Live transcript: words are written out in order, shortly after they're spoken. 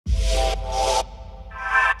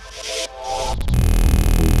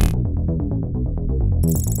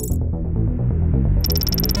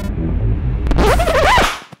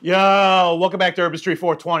Yo, welcome back to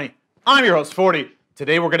Herbistry420. I'm your host, Fordee.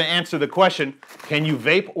 Today we're going to answer the question, can you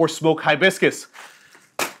vape or smoke hibiscus?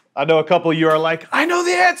 I know a couple of you are like, I know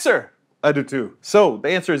the answer. I do too. So the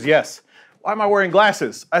answer is yes. Why am I wearing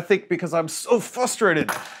glasses? I think because I'm so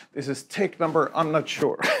frustrated. This is take number, I'm not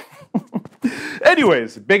sure.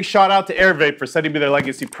 Anyways, big shout out to AirVape for sending me their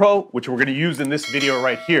Legacy Pro, which we're going to use in this video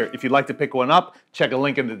right here. If you'd like to pick one up, check a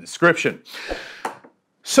link in the description.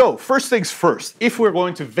 So first things first, if we're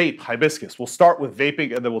going to vape hibiscus, we'll start with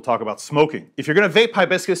vaping and then we'll talk about smoking. If you're going to vape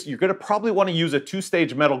hibiscus, you're going to probably want to use a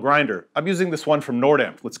two-stage metal grinder. I'm using this one from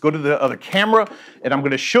Nordamp. Let's go to the other camera and I'm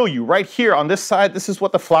going to show you right here on this side, this is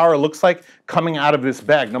what the flower looks like coming out of this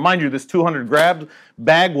bag. Now mind you, this 200 gram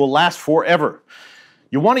bag will last forever.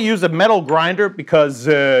 You want to use a metal grinder because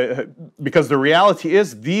the reality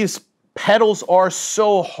is these pedals are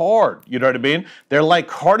so hard, you know what I mean? They're like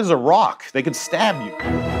hard as a rock. They could stab you. You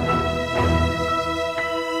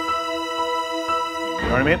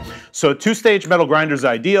know what I mean? So two-stage metal grinder is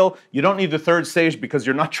ideal. You don't need the third stage because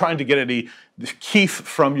you're not trying to get any keef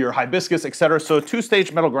from your hibiscus, etc. So a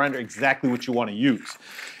two-stage metal grinder, exactly what you want to use.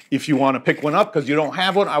 If you want to pick one up because you don't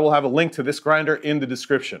have one, I will have a link to this grinder in the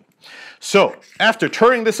description. So after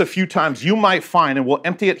turning this a few times, you might find, and we'll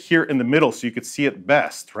empty it here in the middle so you could see it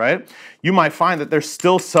best, right? You might find that there's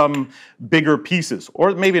still some bigger pieces,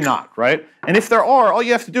 or maybe not, right? And if there are, all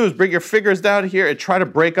you have to do is bring your fingers down here and try to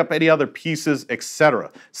break up any other pieces,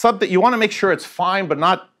 etc. Something you want to make sure it's fine, but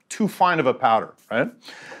not too fine of a powder, right?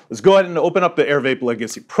 Let's go ahead and open up the AirVape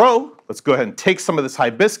Legacy Pro. Let's go ahead and take some of this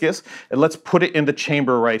hibiscus and let's put it in the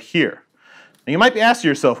chamber right here. Now you might be asking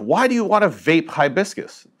yourself, why do you want to vape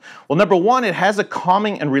hibiscus? Well, number one, it has a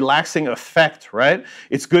calming and relaxing effect, right?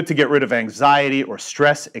 It's good to get rid of anxiety or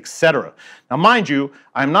stress, etc. Now, mind you,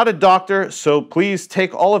 I'm not a doctor, so please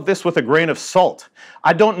take all of this with a grain of salt.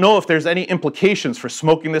 I don't know if there's any implications for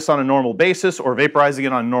smoking this on a normal basis or vaporizing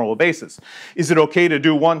it on a normal basis. Is it okay to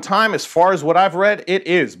do one time? As far as what I've read, it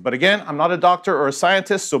is. But again, I'm not a doctor or a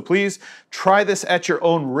scientist, so please try this at your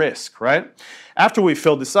own risk, right? After we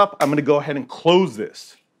fill this up, I'm going to go ahead and close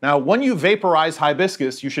this. Now, when you vaporize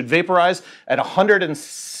hibiscus, you should vaporize at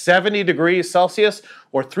 170 degrees Celsius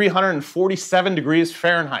or 347 degrees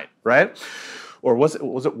Fahrenheit, right? Or was it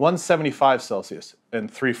 175 Celsius and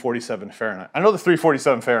 347 Fahrenheit? I know the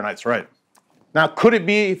 347 Fahrenheit's right. Now, could it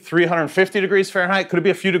be 350 degrees Fahrenheit? Could it be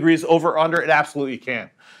a few degrees over or under? It absolutely can.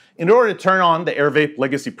 In order to turn on the AirVape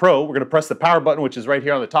Legacy Pro, we're going to press the power button, which is right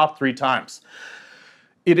here on the top 3 times.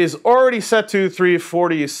 It is already set to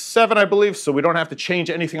 347, I believe, so we don't have to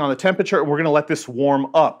change anything on the temperature. We're going to let this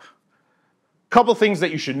warm up. Couple things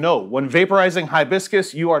that you should know. When vaporizing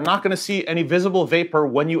hibiscus, you are not going to see any visible vapor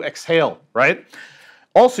when you exhale, right?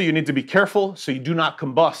 Also, you need to be careful so you do not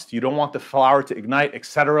combust. You don't want the flower to ignite,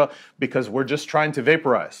 etc., because we're just trying to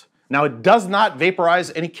vaporize. Now, it does not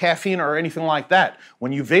vaporize any caffeine or anything like that.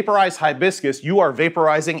 When you vaporize hibiscus, you are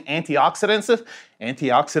vaporizing antioxidants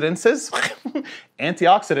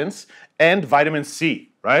and vitamin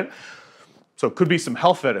C, right? So it could be some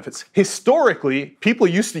health benefits. Historically, people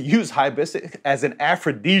used to use hibiscus as an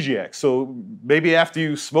aphrodisiac. So maybe after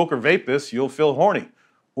you smoke or vape this, you'll feel horny.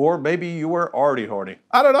 Or maybe you were already horny.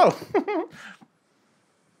 I don't know.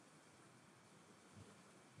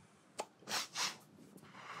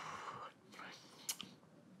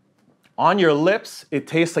 On your lips, it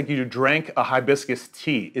tastes like you drank a hibiscus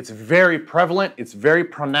tea. It's very prevalent, it's very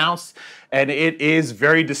pronounced, and it is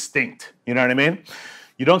very distinct. You know what I mean?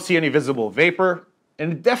 You don't see any visible vapor,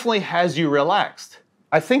 and it definitely has you relaxed.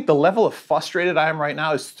 I think the level of frustrated I am right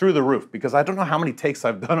now is through the roof because I don't know how many takes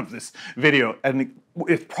I've done of this video, and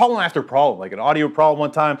it's problem after problem, like an audio problem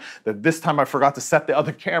one time, that this time I forgot to set the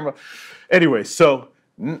other camera. Anyway, so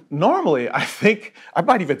normally, I think I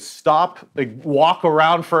might even stop, like walk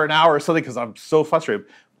around for an hour or something because I'm so frustrated.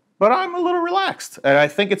 But I'm a little relaxed, and I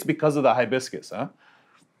think it's because of the hibiscus, huh?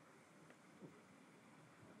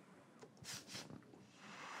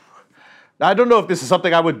 Now, I don't know if this is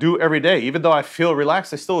something I would do every day. Even though I feel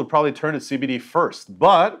relaxed, I still would probably turn to CBD first.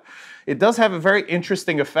 But it does have a very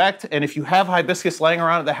interesting effect, and if you have hibiscus laying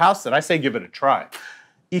around at the house, then I say give it a try.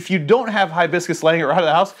 If you don't have hibiscus laying around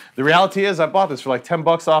the house, the reality is I bought this for like 10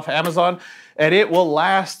 bucks off Amazon, and it will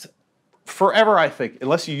last forever, I think,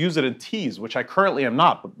 unless you use it in teas, which I currently am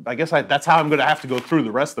not. But I guess that's how I'm going to have to go through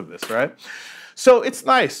the rest of this, right? So it's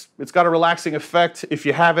nice. It's got a relaxing effect. If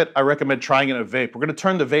you have it, I recommend trying it in a vape. We're going to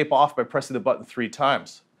turn the vape off by pressing the button 3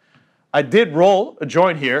 times. I did roll a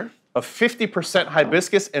joint here of 50%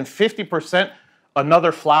 hibiscus and 50%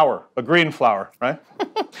 another flower, a green flower, right?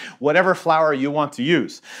 Whatever flower you want to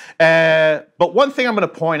use. But one thing I'm going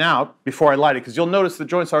to point out before I light it, because you'll notice the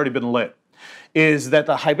joint's already been lit. is that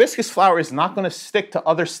the hibiscus flower is not going to stick to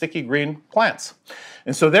other sticky green plants.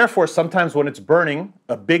 And so therefore, sometimes when it's burning,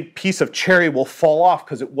 a big piece of cherry will fall off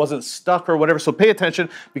because it wasn't stuck or whatever. So pay attention,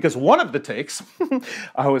 because one of the takes,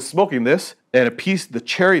 I was smoking this and the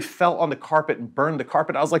cherry fell on the carpet and burned the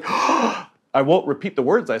carpet. I was like, I won't repeat the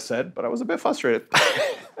words I said, but I was a bit frustrated.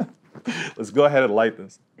 Let's go ahead and light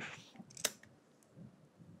this.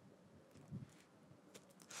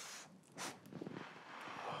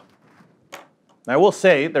 I will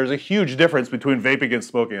say there's a huge difference between vaping and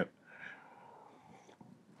smoking it.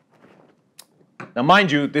 Now,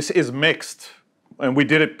 mind you, this is mixed, and we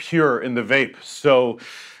did it pure in the vape. So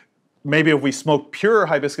maybe if we smoked pure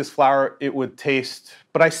hibiscus flower, it would taste,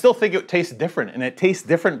 but I still think it tastes different, and it tastes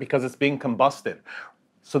different because it's being combusted.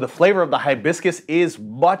 So the flavor of the hibiscus is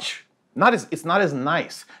it's not as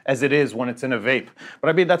nice as it is when it's in a vape. But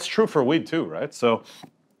I mean, that's true for weed too, right? So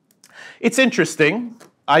it's interesting.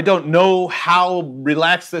 I don't know how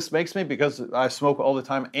relaxed this makes me because I smoke all the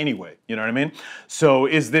time anyway, you know what I mean? So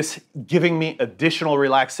is this giving me additional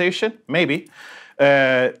relaxation? Maybe.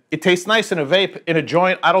 It tastes nice in a vape. In a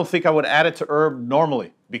joint, I don't think I would add it to herb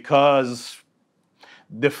normally because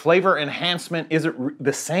the flavor enhancement isn't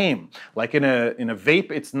the same. Like in a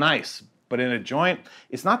vape, it's nice, but in a joint,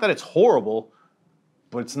 it's not that it's horrible,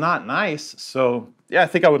 but it's not nice. So yeah, I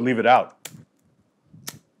think I would leave it out.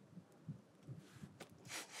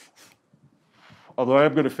 Although I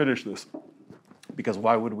am going to finish this, because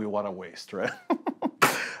why would we want to waste, right?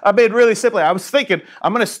 I mean, really simply, I was thinking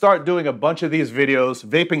I'm going to start doing a bunch of these videos,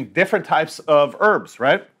 vaping different types of herbs,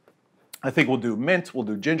 right? I think we'll do mint, we'll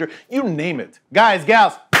do ginger, you name it. Guys,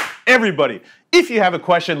 gals, everybody, if you have a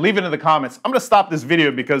question, leave it in the comments. I'm going to stop this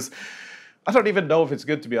video because I don't even know if it's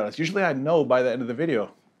good, to be honest. Usually I know by the end of the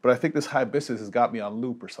video, but I think this hibiscus has got me on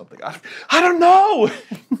loop or something. I don't know.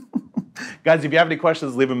 Guys, if you have any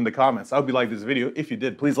questions, leave them in the comments. I hope you liked this video. If you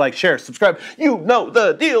did, please like, share, subscribe. You know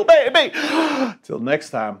the deal, baby. Till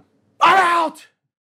next time, I'm out.